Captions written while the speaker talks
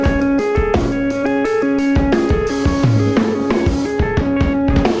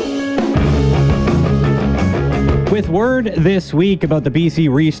word this week about the BC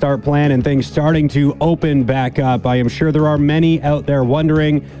Restart Plan and things starting to open back up. I am sure there are many out there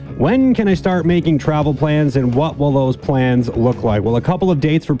wondering, when can I start making travel plans and what will those plans look like? Well, a couple of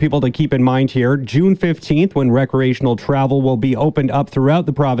dates for people to keep in mind here. June 15th, when recreational travel will be opened up throughout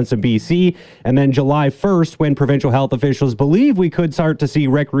the province of BC, and then July 1st, when provincial health officials believe we could start to see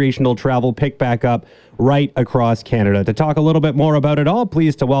recreational travel pick back up right across Canada. To talk a little bit more about it all,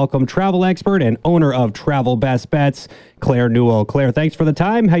 pleased to welcome travel expert and owner of Travel Best Bets, Claire Newell. Claire, thanks for the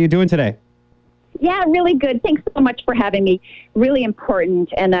time. How you doing today? Yeah, really good. Thanks so much for having me. Really important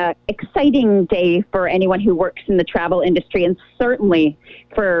and an exciting day for anyone who works in the travel industry, and certainly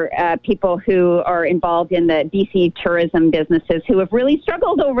for people who are involved in the BC tourism businesses who have really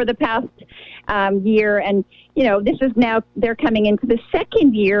struggled over the past year. And, you know, this is now, they're coming into the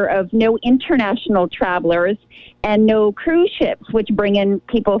second year of no international travelers and no cruise ships, which bring in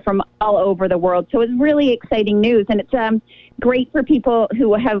people from all over the world. So it's really exciting news, and it's great for people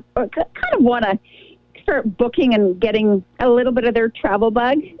who have kind of want to start booking and getting a little bit of their travel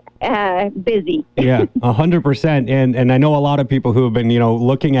bug busy. Yeah, 100%. And I know a lot of people who have been,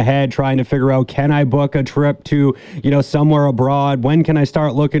 looking ahead, trying to figure out, can I book a trip to, somewhere abroad? When can I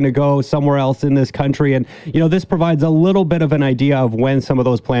start looking to go somewhere else in this country? And, this provides a little bit of an idea of when some of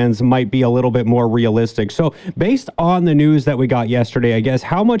those plans might be a little bit more realistic. So based on the news that we got yesterday, I guess,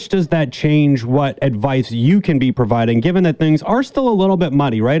 how much does that change what advice you can be providing, given that things are still a little bit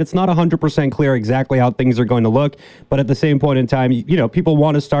muddy, right? It's not 100% clear exactly how things are going to look, but at the same point in time, people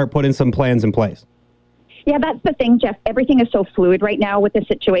want to start putting some plans in place. Yeah, that's the thing, Jeff. Everything is so fluid right now with the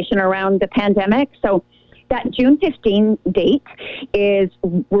situation around the pandemic. So that June 15 date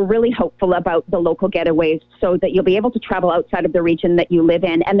we're really hopeful about the local getaways so that you'll be able to travel outside of the region that you live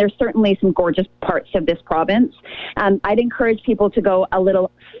in. And there's certainly some gorgeous parts of this province. I'd encourage people to go a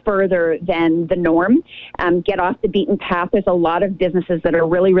little further than the norm, get off the beaten path. There's a lot of businesses that are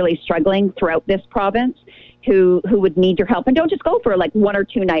really, really struggling throughout this province who would need your help. And don't just go for like 1 or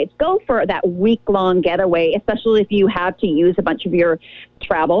 2 nights. Go for that week-long getaway, especially if you have to use a bunch of your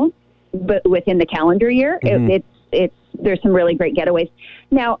travel but within the calendar year. Mm-hmm. There's some really great getaways.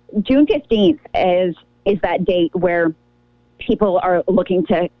 Now, June 15th is that date where people are looking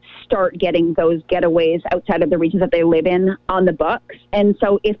to start getting those getaways outside of the regions that they live in on the books. And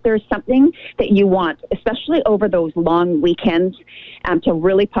so if there's something that you want, especially over those long weekends, to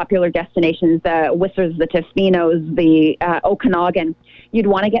really popular destinations, the Whistler's, the Tofinos, the Okanagan, you'd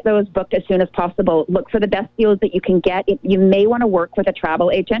want to get those booked as soon as possible. Look for the best deals that you can get. You may want to work with a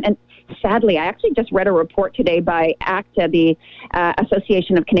travel agent. And sadly, I actually just read a report today by ACTA, the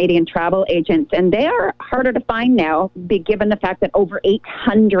Association of Canadian Travel Agents, and they are harder to find now, given the fact that over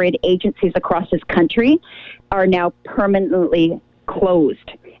 800 agencies across this country are now permanently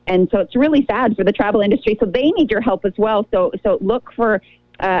closed. And so it's really sad for the travel industry. So they need your help as well. So look for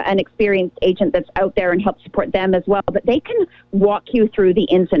an experienced agent that's out there and help support them as well. But they can walk you through the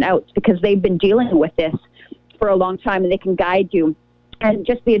ins and outs because they've been dealing with this for a long time, and they can guide you. And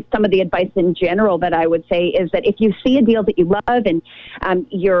just some of the advice in general that I would say is that if you see a deal that you love and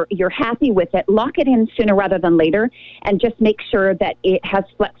you're happy with it, lock it in sooner rather than later, and just make sure that it has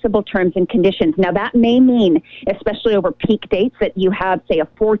flexible terms and conditions. Now, that may mean, especially over peak dates, that you have, say, a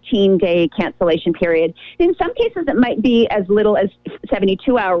 14-day cancellation period. In some cases, it might be as little as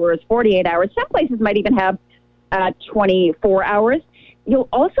 72 hours, 48 hours. Some places might even have 24 hours. You'll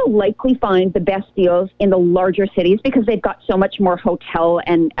also likely find the best deals in the larger cities because they've got so much more hotel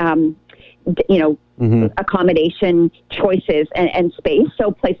and, mm-hmm. accommodation choices and space.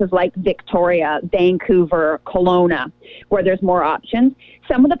 So places like Victoria, Vancouver, Kelowna, where there's more options.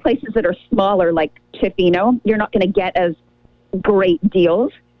 Some of the places that are smaller, like Tofino, you're not going to get as great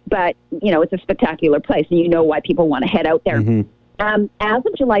deals, but, it's a spectacular place, and you know why people want to head out there. Mm-hmm. As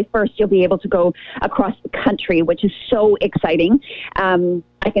of July 1st, you'll be able to go across the country, which is so exciting.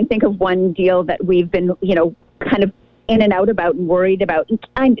 I can think of one deal that we've been, kind of in and out about and worried about.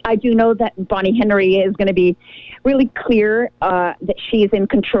 I do know that Bonnie Henry is going to be really clear that she's in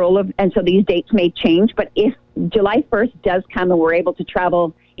control of, and so these dates may change. But if July 1st does come and we're able to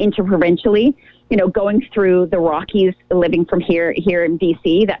travel interprovincially, going through the Rockies, living from here in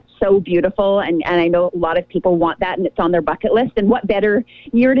BC, that's so beautiful. And I know a lot of people want that, and it's on their bucket list. And what better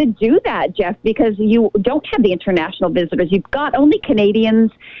year to do that, Jeff, because you don't have the international visitors. You've got only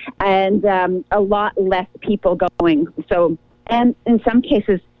Canadians and a lot less people going. So, and in some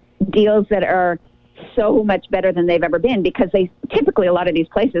cases, deals that are so much better than they've ever been, because they typically, a lot of these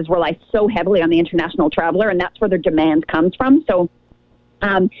places rely so heavily on the international traveler, and that's where their demand comes from. So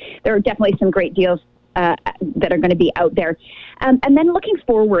there are definitely some great deals that are going to be out there. And then looking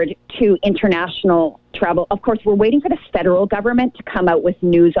forward to international travel, of course, we're waiting for the federal government to come out with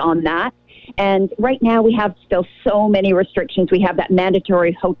news on that. And right now we have still so many restrictions. We have that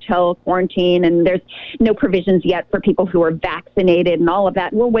mandatory hotel quarantine, and there's no provisions yet for people who are vaccinated and all of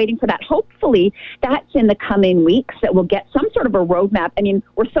that. We're waiting for that. Hopefully that's in the coming weeks that we'll get some sort of a roadmap. I mean,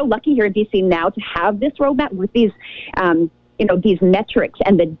 we're so lucky here in BC now to have this roadmap with these, these metrics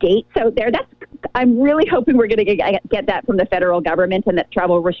and the dates out there. I'm really hoping we're going to get that from the federal government, and that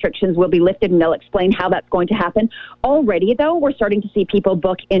travel restrictions will be lifted, and they'll explain how that's going to happen. Already, though, we're starting to see people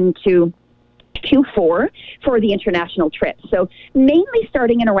book into Q4 for the international trips. So mainly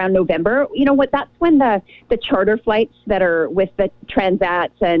starting in around November, that's when the charter flights that are with the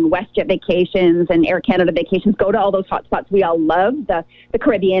Transats and WestJet Vacations and Air Canada Vacations go to all those hotspots we all love, the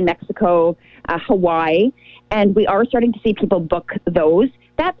Caribbean, Mexico, Hawaii, and we are starting to see people book those.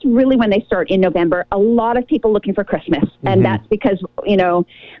 That's really when they start in November. A lot of people looking for Christmas, and that's because,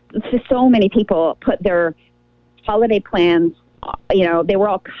 so many people put their holiday plans, they were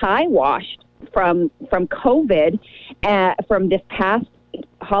all kiwashed from COVID, from this past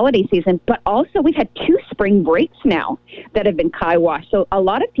holiday season, but also we've had 2 spring breaks now that have been kiwashed. So a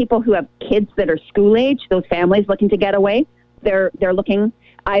lot of people who have kids that are school age, those families looking to get away, they're looking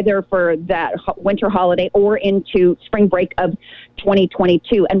either for that winter holiday or into spring break of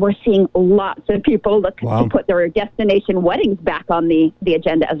 2022. And we're seeing lots of people look to put their destination weddings back on the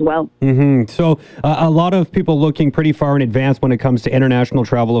agenda as well. So a lot of people looking pretty far in advance when it comes to international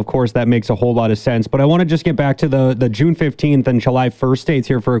travel. Of course, that makes a whole lot of sense. But I want to just get back to the June 15th and July 1st dates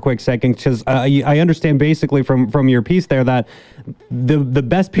here for a quick second, because I understand basically from your piece there that the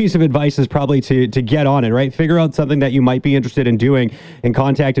best piece of advice is probably to get on it, right? Figure out something that you might be interested in doing and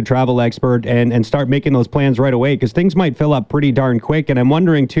contact a travel expert and start making those plans right away, because things might fill up pretty darn quick. And I'm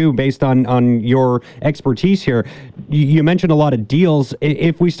wondering too, based on your expertise here, you mentioned a lot of deals.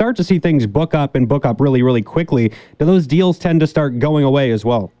 If we start to see things book up really, really quickly, do those deals tend to start going away as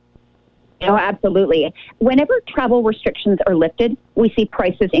well? Oh, absolutely. Whenever travel restrictions are lifted, we see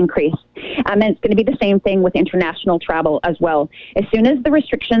prices increase. And it's going to be the same thing with international travel as well. As soon as the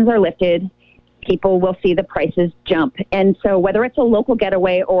restrictions are lifted, people will see the prices jump. And so whether it's a local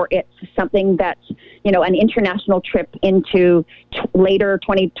getaway or it's something that's, an international trip into later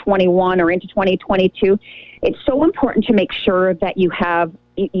 2021 or into 2022, it's so important to make sure that you have,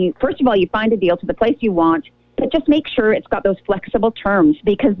 first of all, you find a deal to the place you want, but just make sure it's got those flexible terms,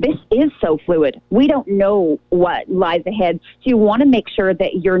 because this is so fluid. We don't know what lies ahead. So you want to make sure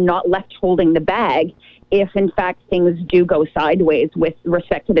that you're not left holding the bag if, in fact, things do go sideways with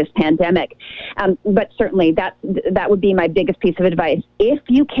respect to this pandemic. But certainly that would be my biggest piece of advice. If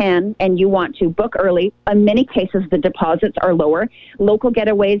you can and you want to book early, in many cases the deposits are lower. Local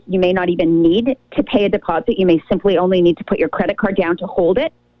getaways, you may not even need to pay a deposit. You may simply only need to put your credit card down to hold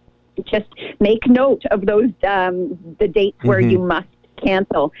it. Just make note of those, the dates where you must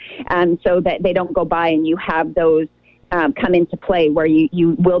cancel, so that they don't go by and you have those come into play where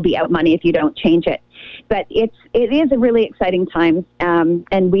you will be out money if you don't change it. But it is a really exciting time,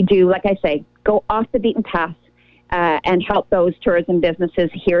 and we do, like I say, go off the beaten path and help those tourism businesses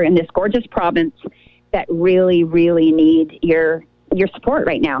here in this gorgeous province that really, really need your support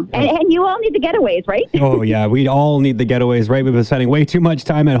right now. And you all need the getaways, right? Oh, yeah. We all need the getaways, right? We've been spending way too much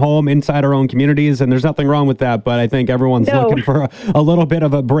time at home inside our own communities, and there's nothing wrong with that. But I think everyone's looking for a little bit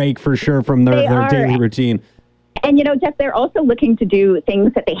of a break for sure from their daily routine. And, Jeff, they're also looking to do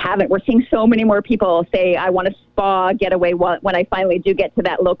things that they haven't. We're seeing so many more people say, I want a spa getaway when I finally do get to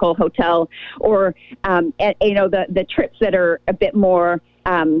that local hotel, or, the trips that are a bit more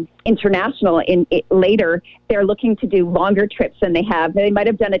international later, they're looking to do longer trips than they have. They might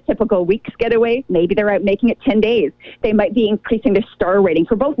have done a typical week's getaway. Maybe they're out making it 10 days. They might be increasing their star rating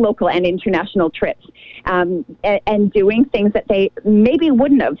for both local and international trips, and doing things that they maybe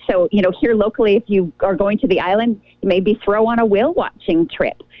wouldn't have. So, here locally, if you are going to the island, maybe throw on a whale watching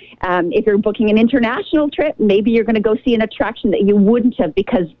trip. If you're booking an international trip, maybe you're going to go see an attraction that you wouldn't have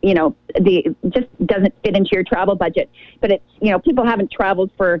because, it just doesn't fit into your travel budget. But it's, people haven't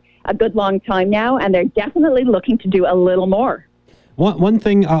traveled for a good long time now, and they're definitely looking to do a little more. One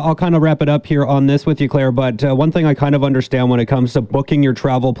thing, I'll kind of wrap it up here on this with you, Claire, but one thing I kind of understand when it comes to booking your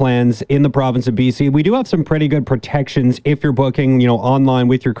travel plans in the province of BC, we do have some pretty good protections if you're booking, online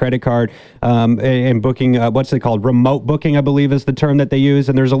with your credit card, and booking, what's it called? Remote booking, I believe is the term that they use.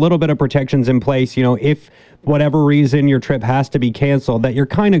 And there's a little bit of protections in place, if whatever reason your trip has to be canceled, that you're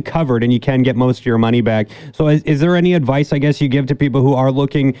kind of covered and you can get most of your money back. So is there any advice, I guess, you give to people who are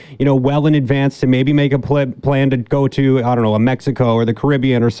looking, well in advance to maybe make a plan to go to, I don't know, a Mexico or the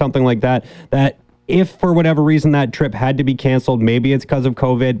Caribbean or something like that, that if for whatever reason that trip had to be canceled, maybe it's because of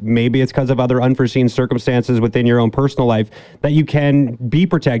COVID, maybe it's because of other unforeseen circumstances within your own personal life, that you can be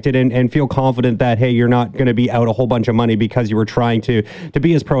protected and feel confident that, hey, you're not going to be out a whole bunch of money because you were trying to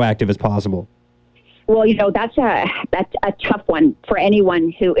be as proactive as possible? Well, that's a tough one for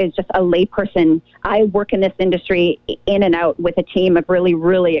anyone who is just a layperson. I work in this industry in and out with a team of really,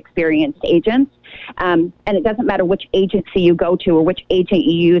 really experienced agents. And it doesn't matter which agency you go to or which agent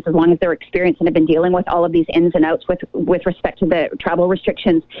you use, as long as they're experienced and have been dealing with all of these ins and outs with respect to the travel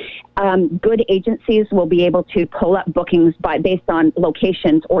restrictions. Good agencies will be able to pull up bookings based on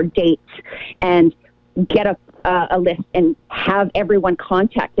locations or dates and get a list and have everyone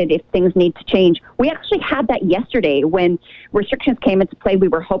contacted if things need to change. We actually had that yesterday when restrictions came into play. We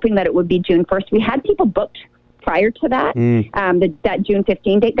were hoping that it would be June 1st. We had people booked prior to that, that June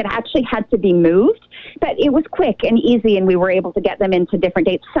 15 date that actually had to be moved. But it was quick and easy, and we were able to get them into different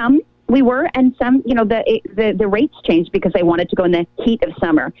dates. Some we were, and some, the rates changed because they wanted to go in the heat of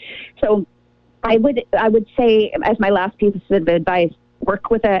summer. So I would say, as my last piece of advice, work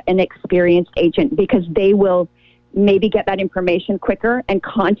with an experienced agent, because they will maybe get that information quicker and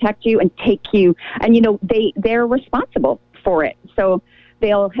contact you and take you. And, they're responsible for it. So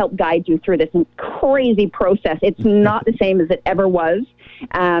they'll help guide you through this crazy process. It's not the same as it ever was.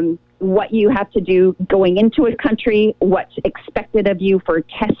 What you have to do going into a country, what's expected of you for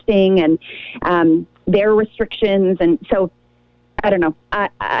testing and their restrictions. And so, I don't know.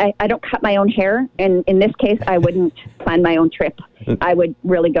 I don't cut my own hair. And in this case, I wouldn't plan my own trip. I would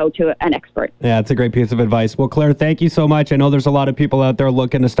really go to an expert. Yeah, it's a great piece of advice. Well, Claire, thank you so much. I know there's a lot of people out there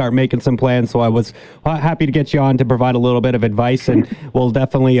looking to start making some plans, so I was happy to get you on to provide a little bit of advice, and we'll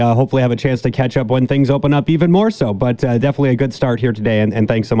definitely hopefully have a chance to catch up when things open up even more so. But definitely a good start here today, and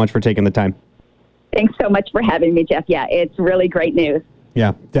thanks so much for taking the time. Thanks so much for having me, Jeff. Yeah, it's really great news.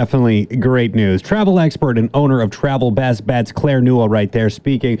 Yeah, definitely great news. Travel expert and owner of Travel Best Bets, Claire Newell, right there,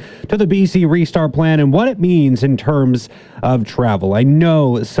 speaking to the BC Restart Plan and what it means in terms of travel. I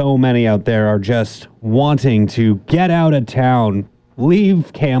know so many out there are just wanting to get out of town,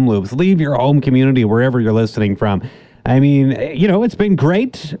 leave Kamloops, leave your home community, wherever you're listening from. I mean, it's been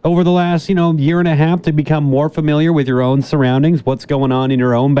great over the last, year and a half to become more familiar with your own surroundings, what's going on in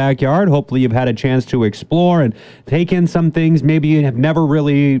your own backyard. Hopefully you've had a chance to explore and take in some things maybe you have never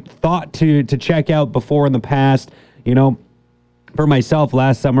really thought to check out before in the past. For myself,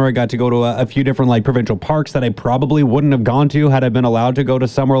 last summer, I got to go to a few different provincial parks that I probably wouldn't have gone to had I been allowed to go to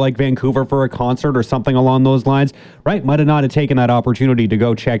somewhere like Vancouver for a concert or something along those lines. Right? Might have not have taken that opportunity to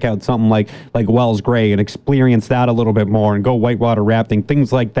go check out something like Wells Gray and experience that a little bit more and go whitewater rafting,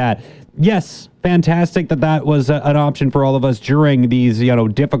 things like that. Yes, fantastic that was an option for all of us during these,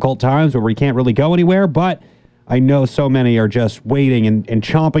 difficult times where we can't really go anywhere. But I know so many are just waiting and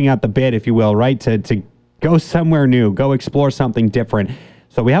chomping at the bit, if you will, right, to go somewhere new, go explore something different.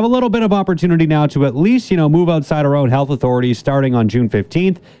 So we have a little bit of opportunity now to at least, move outside our own health authorities starting on June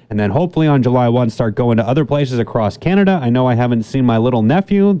 15th, and then hopefully on July 1 start going to other places across Canada. I know I haven't seen my little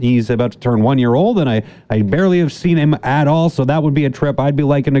nephew. He's about to turn 1 year old, and I barely have seen him at all, so that would be a trip I'd be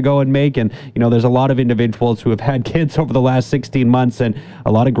liking to go and make. And, there's a lot of individuals who have had kids over the last 16 months and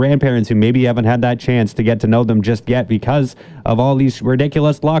a lot of grandparents who maybe haven't had that chance to get to know them just yet because of all these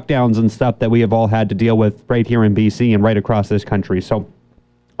ridiculous lockdowns and stuff that we have all had to deal with right here in BC and right across this country. So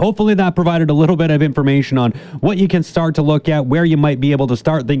hopefully that provided a little bit of information on what you can start to look at, where you might be able to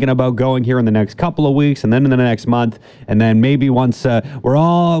start thinking about going here in the next couple of weeks and then in the next month. And then maybe once we're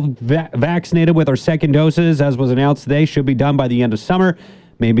all vaccinated with our second doses, as was announced today, should be done by the end of summer.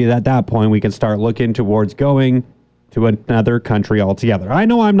 Maybe at that point we can start looking towards going to another country altogether. I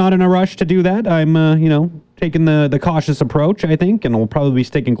know I'm not in a rush to do that. I'm, taking the cautious approach, I think, and we'll probably be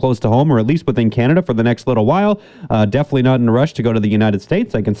sticking close to home or at least within Canada for the next little while. Definitely not in a rush to go to the United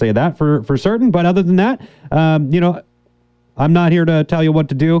States. I can say that for certain. But other than that, I'm not here to tell you what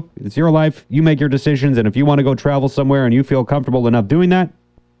to do. It's your life. You make your decisions. And if you want to go travel somewhere and you feel comfortable enough doing that,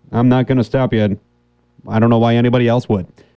 I'm not going to stop you. I don't know why anybody else would.